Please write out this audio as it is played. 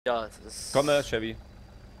Ja, das ist Komme, Chevy.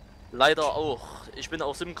 leider auch. Ich bin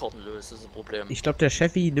auch SIM-kartenlos, das ist ein Problem. Ich glaube, der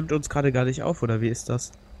Chevy nimmt uns gerade gar nicht auf, oder wie ist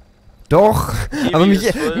das? Doch, Kiwi aber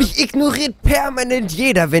ist voll. mich ignoriert permanent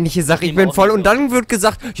jeder, wenn ich hier sage, ich Ihn bin auch voll nicht und dann wird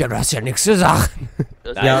gesagt, ja, du hast ja nichts gesagt.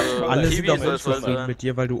 Also, Ja, Nein, alle Kiwi sind auch soll voll unzufrieden sein. mit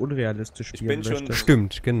dir, weil du unrealistisch Ich spielen bin schon- möchtest.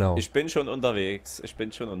 Stimmt, genau. Ich bin schon unterwegs.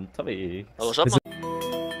 Aber schau mal,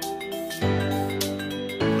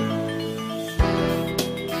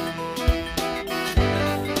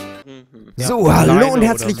 Ja, So, alleine hallo und oder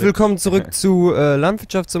herzlich mit? willkommen zurück zu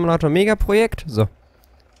Landwirtschafts-Simulator Megaprojekt. So,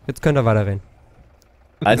 jetzt könnt ihr weiterreden.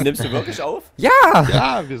 Also nimmst du wirklich auf? Ja!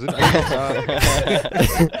 Ja, wir sind einfach da.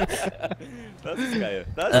 Das ist geil.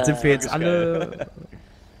 Dann sind wir jetzt wirklich geil. alle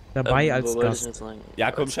dabei als wo wollte ich Gast. jetzt sagen?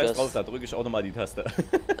 Ja, komm, Als scheiß Gast. drauf, da drücke ich auch nochmal die Taste.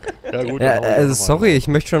 Ja gut, Ja, dann hau ich also auch noch sorry, mal. ich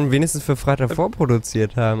möchte schon wenigstens für Freitag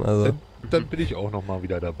vorproduziert haben, also. Dann bin ich auch noch mal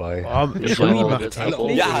wieder dabei. Oh, Ich Chewie wollte macht jetzt halt auch-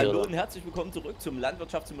 nicht. Ja, hallo und herzlich willkommen zurück zum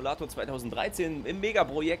Landwirtschafts-Simulator 2013 im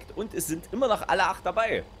Megaprojekt und es sind immer noch alle 8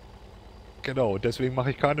 dabei. Genau, deswegen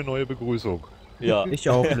mache ich keine neue Begrüßung. Ja, Ich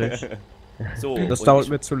auch nicht. so. Das und dauert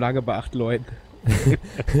ich- mir zu lange bei 8 Leuten.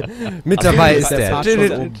 Mit dabei okay, ist der der, Fahrt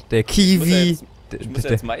schon um. der Kiwi. Ich muss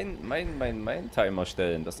jetzt meinen Timer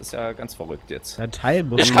stellen. Das ist ja ganz verrückt jetzt. Ein Teil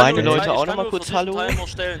muss Ich man kann meine nur- Leute ich auch kann noch mal nur kurz für dich Hallo? einen Timer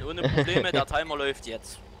stellen, ohne Probleme, der Timer läuft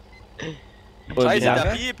jetzt. Und Scheiße, wie der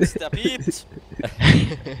lange? piept, der piept.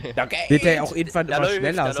 Okay. Wird der auch irgendwann Der immer läuft,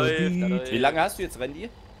 schneller, der so läuft, der die- läuft. Wie lange hast du jetzt, Randy?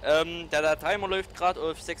 Der Timer läuft gerade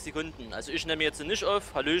auf 6 Sekunden. Also ich nehme jetzt nicht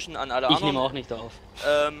auf. Hallöchen an alle Ich anderen. nehme auch nicht auf.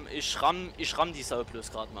 Ich ramm die Sau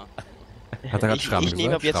bloß gerade mal. Hat er gerade Ich Schramme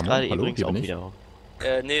nehme ab gesagt? jetzt Schramme? gerade Hallo, übrigens hier auch bin ich. wieder auf.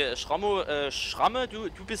 Nee, Schramme,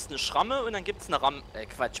 du bist eine Schramme und dann gibt's eine Ram.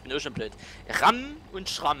 Quatsch, ich bin auch schon blöd. Ram und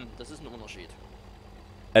Schramm, das ist ein Unterschied.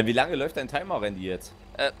 Wie lange läuft dein Timer, Randy, jetzt?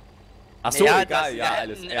 Ach so, ja, egal, das- ja, ja,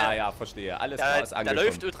 alles. ja. Ja, verstehe. Alles klar, ist Der angekommen.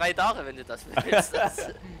 läuft nur 3 Tage, wenn du das willst.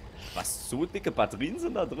 Was, so dicke Batterien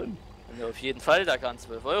sind da drin? Ja, auf jeden Fall, der kann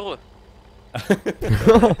 12 Euro.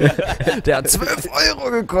 Der hat 12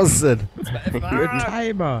 Euro gekostet. Für einen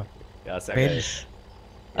Timer. Ja, ist ja geil. Mensch.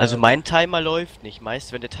 Also mein Timer läuft nicht.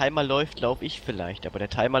 Meist, wenn der Timer läuft, laufe ich vielleicht, aber der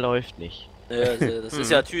Timer läuft nicht. Ja, also, das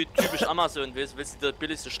ist ja typisch Amazon. Willst du die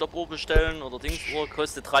billigste Stoppuhr bestellen oder Dingsuhr,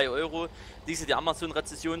 kostet 3 Euro. Liest du die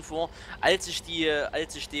Amazon-Rezession vor. Als ich die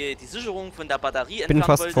Sicherung von der Batterie Bin entfernen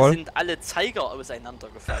fast wollte, voll. sind alle Zeiger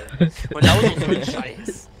auseinandergefallen. Und lauter so ein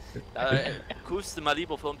Scheiß. Da kaufst du mal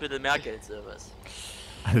lieber für ein bisschen mehr Geld sowas.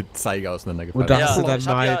 Alle Zeiger auseinandergefallen. Und da hast du dann ich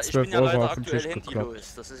hab mal ja, ich 12 bin ja Euro leider auf den aktuell Tisch gekloppt.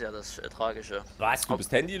 handylos. Das ist ja das Tragische. Was, du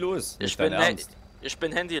bist handylos? Ich Nicht dein bin, Ernst? ich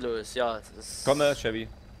bin handylos, ja. Das Komme, Chevy.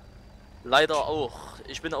 leider auch.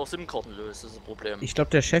 Ich bin auch SIM-kartenlos, das ist ein Problem. Ich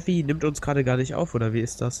glaube, der Chevy nimmt uns gerade gar nicht auf, oder wie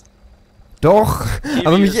ist das? Doch,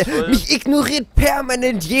 aber ist voll. mich ignoriert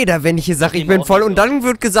permanent jeder, wenn ich hier sage, ich Ihn bin auch voll nicht und dann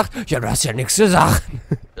wird gesagt, ja, du hast ja nichts gesagt.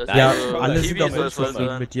 Also, Ja, Nein, alle Kiwi sind auch soll voll unzufrieden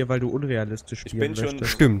sein. mit dir, weil du unrealistisch Ich spielen bin schon- möchtest.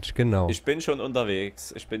 Stimmt, genau. Ich bin schon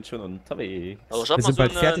unterwegs. Ich bin schon unterwegs. Aber ich hab Wir mal sind so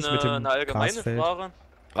bald fertig mit dem eine allgemeine Grasfeld. Frage.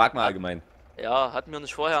 Frag mal allgemein. Ja, hatten wir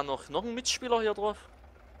nicht vorher noch einen Mitspieler hier drauf?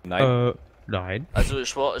 Nein. Nein. Also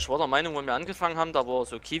ich war der Meinung, wenn wir angefangen haben, da war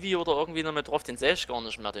so Kiwi oder irgendwie noch mit drauf, den sehe ich gar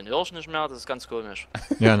nicht mehr, den höre ich nicht mehr, das ist ganz komisch.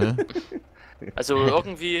 Ja, ne? Also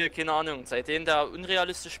irgendwie, keine Ahnung, seitdem der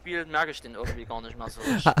unrealistisch spielt, merke ich den irgendwie gar nicht mehr so.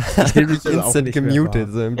 Ich bin Das ist auch instant nicht mehr gemutet,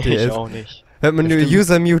 wahr. so im Ich TS. auch nicht. Hört man nur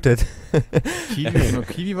User muted. Kiwi, genau,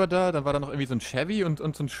 Kiwi war da, dann war da noch irgendwie so ein Chevy und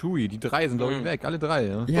so ein Chewie. Die drei sind, glaube ich, Mhm. weg. Alle drei,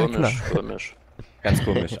 ja. Ja, klar. Komisch. Ganz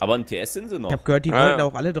komisch. Aber im TS sind sie Ich noch. habe gehört, die Ja, wollen ja.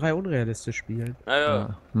 auch alle 3 unrealistisch spielen. Naja,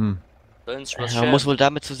 Ja. Hm. sollen sich was Man muss wohl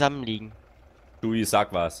damit zusammenliegen. Dewey,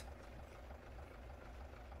 sag was.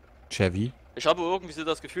 Chevy. Ich habe irgendwie so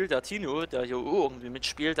das Gefühl, der Tino, der hier irgendwie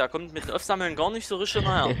mitspielt, der kommt mit dem Aufsammeln gar nicht so richtig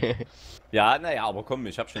nachher. Ja, naja, aber komm,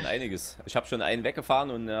 ich habe schon einiges. Ich habe schon einen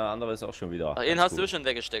weggefahren und der andere ist auch schon wieder. Einen ganz hast du gut. schon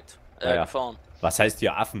weggesteckt. Ja, ja. Gefahren. Was heißt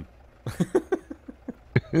hier Affen?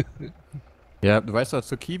 Ja, du weißt doch,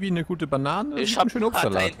 zur Kiwi eine gute Banane Ich und habe einen schönen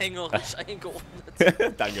Obstsalat. einen Hänger nicht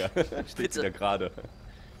eingeordnet. Danke. Steht Bitte. wieder gerade.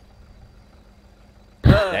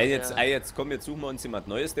 Ja, Ja, jetzt komm, jetzt suchen wir uns jemand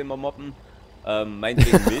Neues, den wir mobben.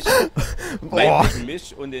 Meinetwegen mich. Meinetwegen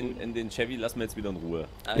mich und den Chevy lassen wir jetzt wieder in Ruhe.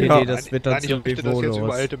 Nee, Ja. nee, das wird dann Nein, ich zu möchte, dass jetzt über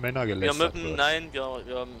niveaulos. alte Männer Wir gelästert mobben, wird. nein, wir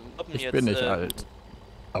mobben Ich jetzt. bin nicht alt.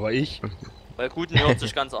 Aber ich? Weil Guten hört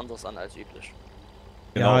sich ganz anders an als üblich.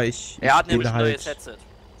 Genau. Ja, ich Er hat bin nämlich ein halt. neues Headset.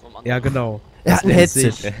 Vom anderen. Ja, genau. Er Das hat ein nennt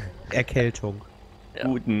Headset. sich Erkältung. Ja.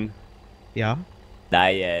 Guten. Ja?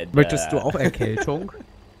 Nein. Möchtest du auch Erkältung?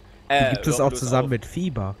 Die gibt es auch zusammen mit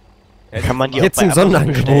Fieber. Kann man die Jetzt auch bei im Amazon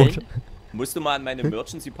Sonderangebot. bestellen? Musst du mal in meine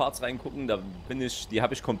Emergency Parts reingucken, da die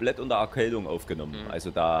habe ich komplett unter Erkältung aufgenommen. Also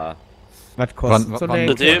da Was kostet so eine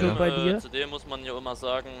Zudem, Kette bei dir? Zudem muss man ja immer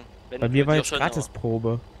sagen, wenn Bei mir war dir jetzt schon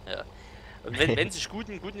Gratisprobe. Und wenn sich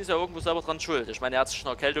Guten ist ja irgendwo selber dran schuld. Ich meine, er hat sich eine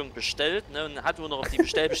Erkältung bestellt, ne, und hat wohl noch auf die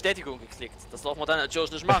Bestätigung geklickt. Das darf man dann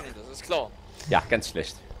natürlich nicht machen, das ist klar. Ja, ganz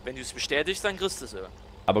schlecht. Wenn du es bestätigst, dann kriegst du es ja.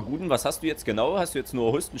 Aber Guten, was hast du jetzt genau? Hast du jetzt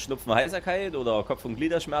nur Husten, Schnupfen, Heiserkeit oder Kopf- und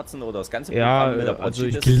Gliederschmerzen oder das ganze Ja, Programm mit der also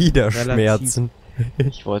ich Bronchitis? Gliederschmerzen.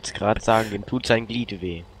 Ich wollte es gerade sagen, dem tut sein Glied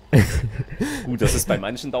weh. Gut, das ist bei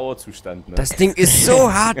manchen Dauerzustand, ne? Das Ding ist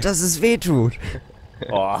so hart, dass es weh tut.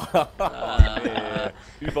 Oh.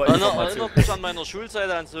 Erinnert mich an meiner Schulzeit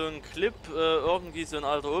an so einen Clip, irgendwie so ein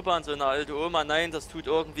alter Opa und so eine alte Oma, nein, das tut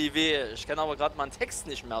irgendwie weh. Ich kenne aber gerade meinen Text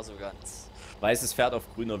nicht mehr so ganz. Weißes Pferd auf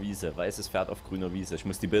grüner Wiese, weißes Pferd auf grüner Wiese. Ich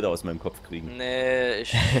muss die Bilder aus meinem Kopf kriegen. Nee,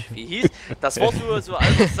 wie hieß? Das war so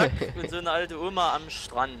alter Sack und so eine alte Oma am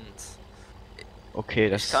Strand. Okay,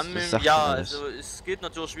 das Kann das mir, sagt ja, mir alles. also es geht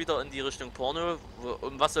natürlich wieder in die Richtung Porno.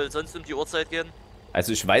 Um was soll sonst um die Uhrzeit gehen?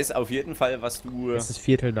 Also ich weiß auf jeden Fall, was du Es ist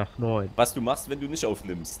 8:45. machst, wenn du nicht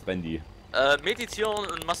aufnimmst, Randy. Meditieren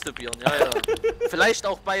und masturbieren, ja. Vielleicht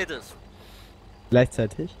auch beides.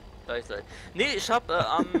 Gleichzeitig? Gleichzeitig. Nee, ich habe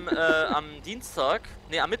am Dienstag,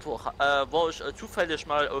 am Mittwoch, war ich zufällig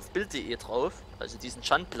mal auf Bild.de drauf, also diesen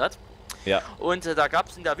Schandblatt. Ja. Und da gab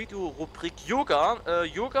es in der Videorubrik Yoga.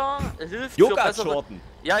 Yoga hilft für bessere... Yoga-Shorten.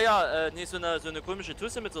 Nee, so eine komische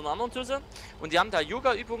Tusse mit so einer anderen Tusse. Und die haben da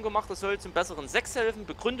Yoga-Übungen gemacht, das soll zum besseren Sex helfen.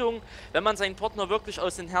 Begründung, wenn man seinen Partner wirklich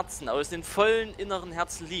aus den vollen inneren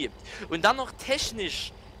Herzen liebt. Und dann noch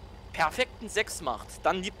technisch perfekten Sex macht,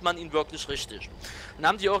 dann liebt man ihn wirklich richtig. Und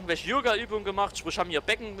haben die irgendwelche Yoga-Übungen gemacht, sprich haben ihr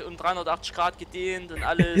Becken um 380 Grad gedehnt und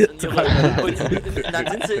alles. Und dann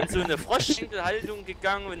sind sie in so eine Froschschenkelhaltung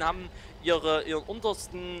gegangen und haben ihren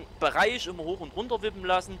untersten Bereich immer hoch und runter wippen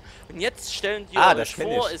lassen. Und jetzt stellen die euch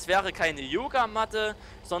vor, es wäre keine Yogamatte,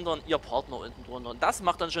 sondern ihr Partner unten drunter. Und das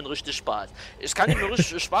macht dann schon richtig Spaß. Ich kann mir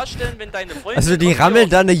richtig Spaß stellen, wenn deine Freundin... Also die rammeln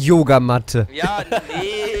da eine Yogamatte. Ja,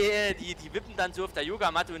 nee, die wippen dann so auf der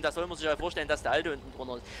Yogamatte und da soll man sich ja vorstellen, dass der Alte unten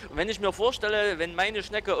drunter ist. Und wenn ich mir vorstelle, wenn meine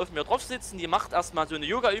Schnecke auf mir drauf sitzen, die macht erstmal so eine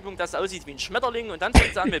Yoga-Übung, das aussieht wie ein Schmetterling und dann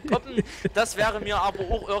fängt sie an mit Poppen, das wäre mir aber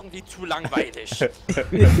auch irgendwie zu langweilig.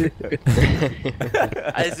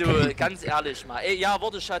 Also, ganz ehrlich mal. Ey, ja,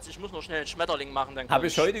 warte, Schatz, ich muss noch schnell einen Schmetterling machen, dann Habe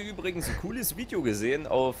ich heute übrigens ein cooles Video gesehen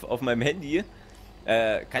auf meinem Handy.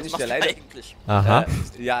 Kann ich dir leider... eigentlich? Aha.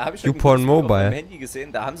 Ja, habe ich YouPorn Mobile. auf meinem Handy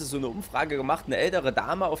gesehen. Da haben sie so eine Umfrage gemacht, eine ältere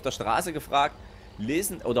Dame auf der Straße gefragt,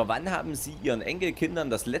 wann haben sie ihren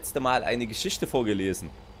Enkelkindern das letzte Mal eine Geschichte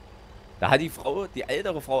vorgelesen? Da hat die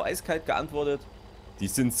ältere Frau eiskalt geantwortet, die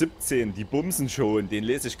sind 17, die bumsen schon, denen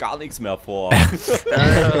lese ich gar nichts mehr vor.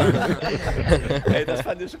 Ey, das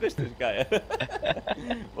fand ich richtig geil.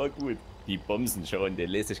 War gut. Die bumsen schon,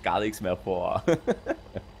 denen lese ich gar nichts mehr vor.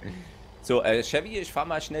 So, Chevy, ich fahr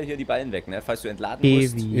mal schnell hier die Ballen weg, ne, falls du entladen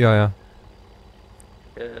musst. Ja.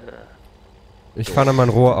 Ich fahr da mal ein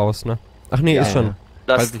Rohr aus, ne? Ach nee, ist schon.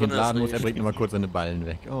 Falls ich entladen muss, er bringt nochmal kurz seine Ballen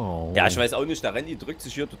weg. Oh. Ja, ich weiß auch nicht, der Randy drückt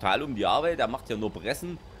sich hier total um die Arbeit, der macht ja nur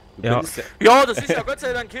Pressen. Ja, das ist ja Gott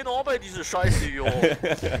sei Dank keine Arbeit, diese Scheiße hier.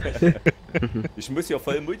 Ich muss hier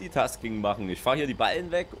voll Multitasking machen. Ich fahre hier die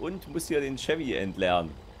Ballen weg und muss hier den Chevy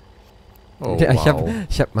entleeren. Oh, ja,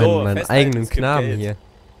 ich hab meinen eigenen Knaben hier.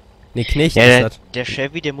 Ne, Knecht ist das. Der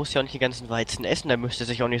Chevy, der muss ja auch nicht die ganzen Weizen essen, der müsste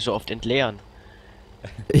sich auch nicht so oft entleeren.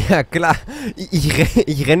 Ja, klar.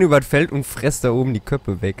 Ich renne über das Feld und fress da oben die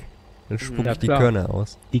Köpfe weg. Dann spuck ich die Körner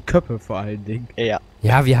aus. Die Köpfe vor allen Dingen. Ja.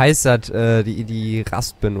 Ja, wie heißt das? Die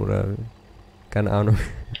Raspen oder... Keine Ahnung.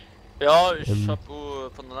 Ja, ich habe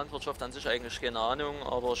von der Landwirtschaft an sich eigentlich keine Ahnung,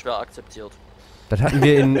 aber schwer akzeptiert. Das hatten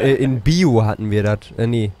wir in Bio hatten wir das.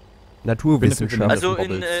 Nee. Naturwissenschaft. Also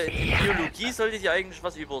in Biologie solltet ihr eigentlich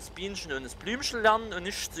was über das Bienchen und das Blümchen lernen und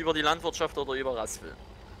nichts über die Landwirtschaft oder über Raspel.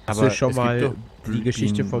 Hast du schon mal die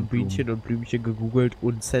Geschichte von Bienchen und Blümchen gegoogelt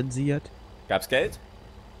und zensiert? Gab's Geld?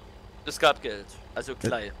 Es gab Geld, also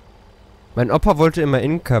klein. Mein Opa wollte immer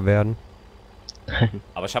Imker werden.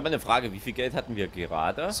 Aber ich habe eine Frage, wie viel Geld hatten wir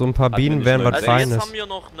gerade? So ein paar Bienen wären was Also Feines. jetzt haben wir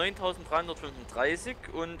noch 9.335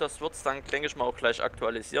 und das wird's dann, denke ich mal, auch gleich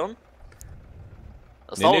aktualisieren.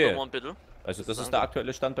 Das dauert immer bitte. Also das ist der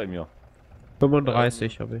aktuelle Stand bei mir.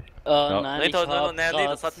 35 habe ich. Nein, ich hab nee,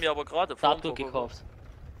 das hatten wir aber gerade Saatgut gekauft.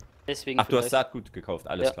 Deswegen ach, du hast Saatgut gekauft,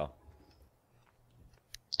 alles klar.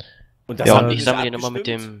 Und das ja, ich sammle hier nochmal mit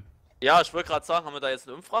dem... Ja, ich wollte gerade sagen, haben wir da jetzt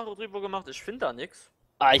eine Umfrage drüber gemacht? Ich finde da nichts.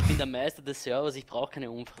 Ah, ich bin der Meister des Servers, ich brauche keine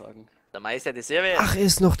Umfragen. Der Meister des Servers? Ach,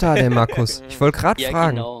 ist noch da, der Markus. Ich wollte gerade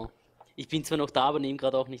fragen. Genau. Ich bin zwar noch da, aber nehme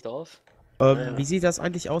gerade auch nicht auf. Wie sieht das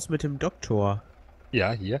eigentlich aus mit dem Doktor?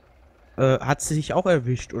 Ja, hier. Hat sie dich auch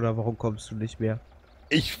erwischt oder warum kommst du nicht mehr?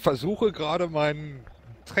 Ich versuche gerade meinen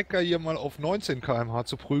Trecker hier mal auf 19 km/h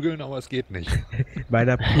zu prügeln, aber es geht nicht.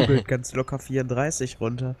 Meiner prügelt ganz locker 34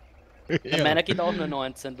 runter. Ja. Meiner geht auch nur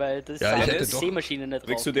 19, weil das Ja, ich ist hätte die doch- Seemaschine nicht drauf.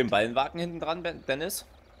 Kriegst du den Ballenwagen hinten dran, Dennis?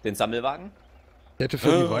 Den Sammelwagen? Ich hätte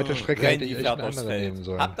für die weite Strecke hätte ich echt fährt eine durchs andere Feld. nehmen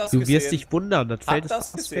sollen. Habt das Du gesehen? wirst dich wundern, das Feld Habt ist das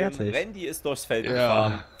fast gesehen? fertig. Randy ist durchs Feld Ja.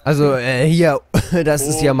 gefahren. Also, hier, das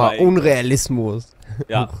ist Oh ja mal mein Gott. Unrealismus.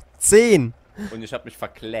 Ja, Hoch 10. und ich hab mich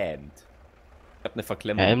verklemmt. Ich hab eine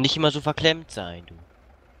Verklemmung. Ja, nicht immer so verklemmt sein, du.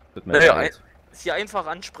 Tut mir Naja, leid. sie einfach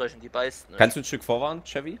ansprechen, die beißt nicht. Kannst du ein Stück vorwarnen,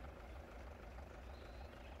 Chevy?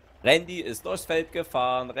 Randy ist durchs Feld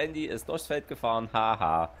gefahren, Randy ist durchs Feld gefahren,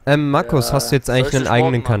 haha. Markus, hast du jetzt eigentlich einen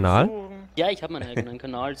eigenen Kanal? Ja, ich habe meinen eigenen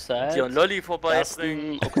Kanal seit Dir ein Lolli 1.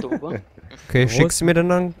 vorbeibringen. Oktober. Okay, schickst du mir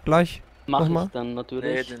dann gleich? Mache Nochmal? ich dann Nee,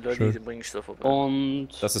 natürlich. den Lolli, Schön. den bring ich da vorbei. Und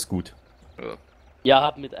Das ist gut. ja,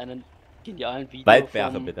 habe mit einem genialen Video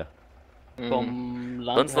Waldbeere vom, bitte. vom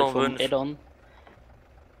Land, Sonst noch vom Wunsch? Addon,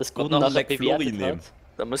 das Wird gut noch nachher einen McFlurry bewertet nehmen. hat.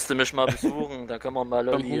 Da musst du mich mal besuchen, da können wir mal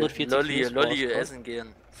Lolli, 140 Lolli, Views Lolli rauskommt. essen gehen.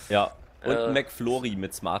 Ja, und ein Äh. McFlurry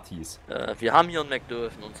mit Smarties. Wir haben hier einen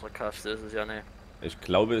McDoof in unserer Kasse, das ist es ja nicht. Ich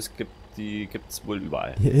glaube, die gibt's wohl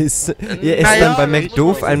überall. Hier ist dann bei das McDoof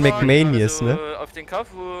muss man ein sagen, McManius, also, ne? Auf den Kaff,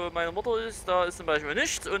 wo meine Mutter ist, da ist zum Beispiel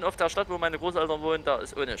nichts und auf der Stadt, wo meine Großeltern wohnen, da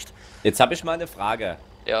ist auch nichts. Jetzt habe ich mal eine Frage.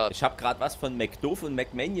 Ja, Ich habe gerade was von McDoof und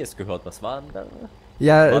McManius gehört. Was war denn da?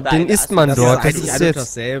 Ja, War da den eine isst man Das dort. ist Das eigentlich ist alles jetzt.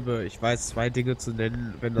 dasselbe. Ich weiß 2 Dinge zu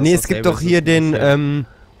nennen, wenn das Nee, es gibt dasselbe doch ist, hier ist den, dasselbe.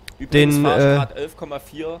 Übrigens Den, fahr ich gerade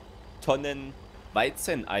 11,4 Tonnen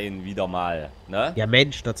Weizen ein wieder mal. Ne? Ja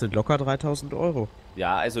Mensch, das sind locker 3000 Euro.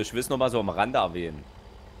 Ja, also ich will es nochmal so am Rande erwähnen.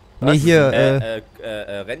 Nee, hier,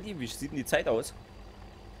 Randy, wie sieht denn die Zeit aus?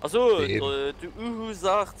 achso, Eben. die Uhu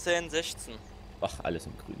sagt 10:16. Ach, alles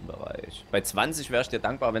im grünen Bereich. Bei 20 wäre ich dir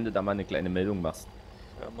dankbar, wenn du da mal eine kleine Meldung machst.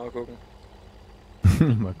 Ja, mal gucken.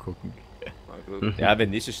 Mal gucken. Mal gucken. Ja, wenn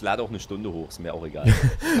nicht, ich lade auch eine Stunde hoch, ist mir auch egal.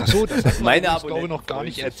 Achso, das hat Meine man uns, glaube ich, Abonnenten noch gar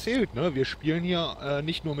nicht freuen sich. erzählt, ne? Wir spielen hier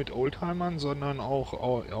nicht nur mit Oldtimern, sondern auch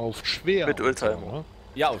auf schwer. Mit und so, Oldtimer. ne?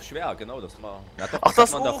 Ja, auch schwer, genau, das war. Na doch, Ach,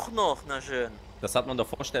 das hat man auch noch, na schön. das hat man in der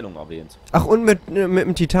Vorstellung erwähnt. ach, und mit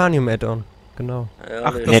dem Titanium-Add-on. Genau.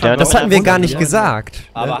 Ehrlich. Nee, da- Das hatten wir gar nicht Ja, gesagt.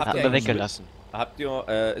 Aber Haben wir weggelassen.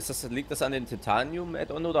 liegt das an den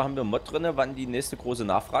Titanium-Add-on oder haben wir einen Mod drin, wann die nächste große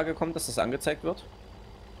Nachfrage kommt, dass das angezeigt wird?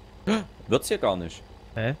 Wird's hier gar nicht.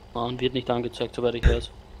 Man wird nicht angezeigt, soweit ich weiß.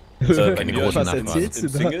 Bei mir große im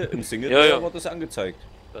Nachfrage. Im Single Ja, ja. wird das angezeigt.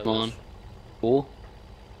 Mann. Wo?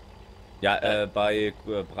 Ja, bei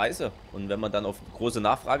Preise. Und wenn man dann auf große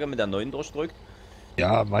Nachfrage mit der neuen durchdrückt,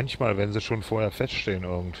 Ja, manchmal, wenn sie schon vorher feststehen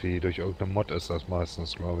irgendwie. Durch irgendeine Mod ist das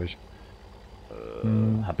meistens, glaube ich.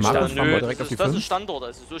 hab ich Machen da wir Ja, fahren nö, wir direkt auf das, die ist, das 5? ist Standort,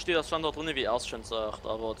 also so steht das Standort drin, wie er es schon sagt,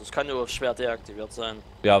 aber das kann nur schwer deaktiviert sein.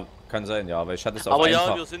 Ja, kann sein, ja, aber ich hatte es auch Aber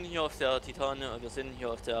einfach. ja, wir sind hier auf der wir sind hier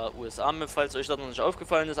auf der USA-Map, falls euch das noch nicht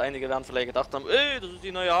aufgefallen ist. Einige werden vielleicht gedacht haben, ey, das ist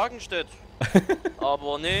die neue Hagenstedt.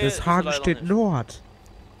 Aber nee, Das ist Hagen leider steht nicht. Nord.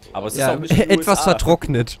 aber es ist Ja, auch nicht in den etwas USA.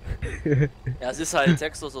 vertrocknet. Ja, es ist halt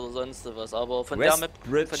Texas oder sonst was, aber von der Map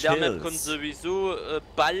kommt sowieso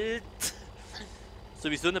bald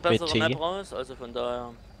sowieso eine bessere T. Map raus, also von daher.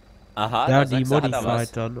 Aha, Ja, da die sagst du, hat er was.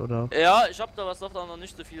 Modified dann, oder? Ja, ich hab da was, darf da noch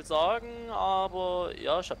nicht so viel sagen, aber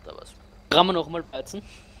ja, ich hab da was. Kann man noch mal beizen?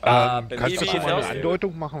 bei Kannst du mir schon mal eine fährst du?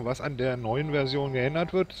 Andeutung machen, was an der neuen Version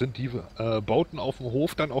geändert wird? Sind die Bauten auf dem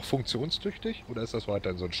Hof dann auch funktionstüchtig? Oder ist das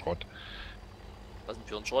weiterhin so ein Schrott? Was denn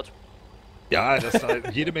für ein Schrott? Ja, dass da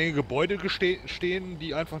jede Menge Gebäude stehen,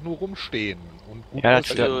 die einfach nur rumstehen. Und gut Ja, das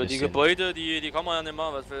aussehen. stört ein Also die bisschen. Gebäude, die kann man ja nicht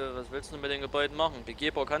machen. Was willst du mit den Gebäuden machen?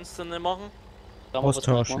 Begehbar kannst du nicht machen. Kann man was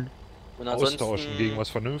Austauschen. machen? Und ansonsten, Austauschen gegen was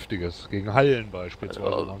Vernünftiges. Gegen Hallen beispielsweise,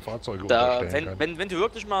 wo man Fahrzeuge da, unterstellen kann. wenn du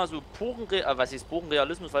wirklich mal so was ist puren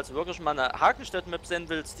Realismus, falls du wirklich mal eine Hagenstadt-Map sehen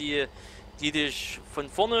willst, die dich von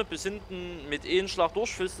vorne bis hinten mit Schlag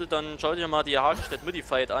durchfüstet, dann schau dir mal die Hagenstadt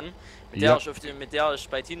Modified an, mit Ja. mit der ich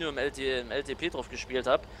bei Tino im LTP drauf gespielt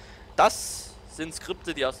habe. Das sind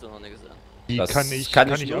Skripte, die hast du noch nicht gesehen. Die Das kann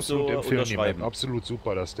ich nur absolut so empfehlen. Die Map. unterschreiben. Absolut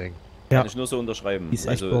super, das Ding. Ja. Kann ich nur so unterschreiben. Die ist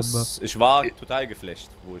echt Also ich war total geflasht,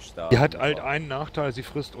 wo ich da. Die hat halt war. einen Nachteil, sie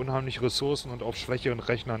frisst unheimlich Ressourcen und auf schwächeren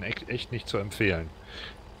Rechnern echt nicht zu empfehlen.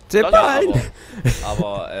 Sepp Das ist ein!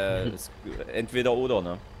 Aber entweder oder,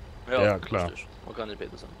 ne? Ja, klar. Richtig. Man kann nicht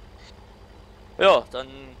beide sein. Ja, dann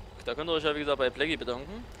da könnt ihr euch ja wie gesagt bei Blackie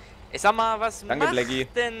bedanken. Ich sag mal, was Danke, macht Blackie.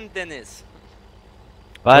 denn Dennis?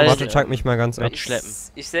 Weil Warte, check mich mal ganz ab. Mit Schleppen.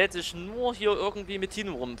 Ich sehe dich nur hier irgendwie mit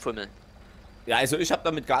Tino rumfummeln. Ja, also ich habe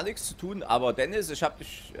damit gar nichts zu tun, aber Dennis, ich hab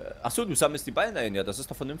dich. Achso, du sammelst die Ballen ein, ja, das ist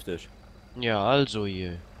doch vernünftig. Ja, also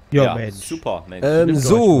hier. Ja, Mensch. Super, Mensch. Nehmt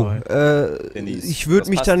So, euch Dennis, ich würde das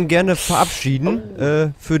mich passt. dann gerne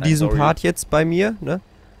verabschieden für diesen sorry. Part jetzt bei mir, ne?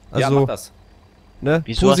 Ja, Also, mach das. ne,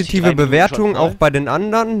 Wieso hast du die positive 3 Minuten Bewertung schon voll? auch bei den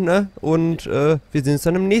anderen, ne? Und wir sehen uns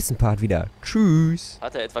dann im nächsten Part wieder. Tschüss.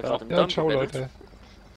 Hat er etwa gerade im Ja, Daumen ciao gebettelt? Leute.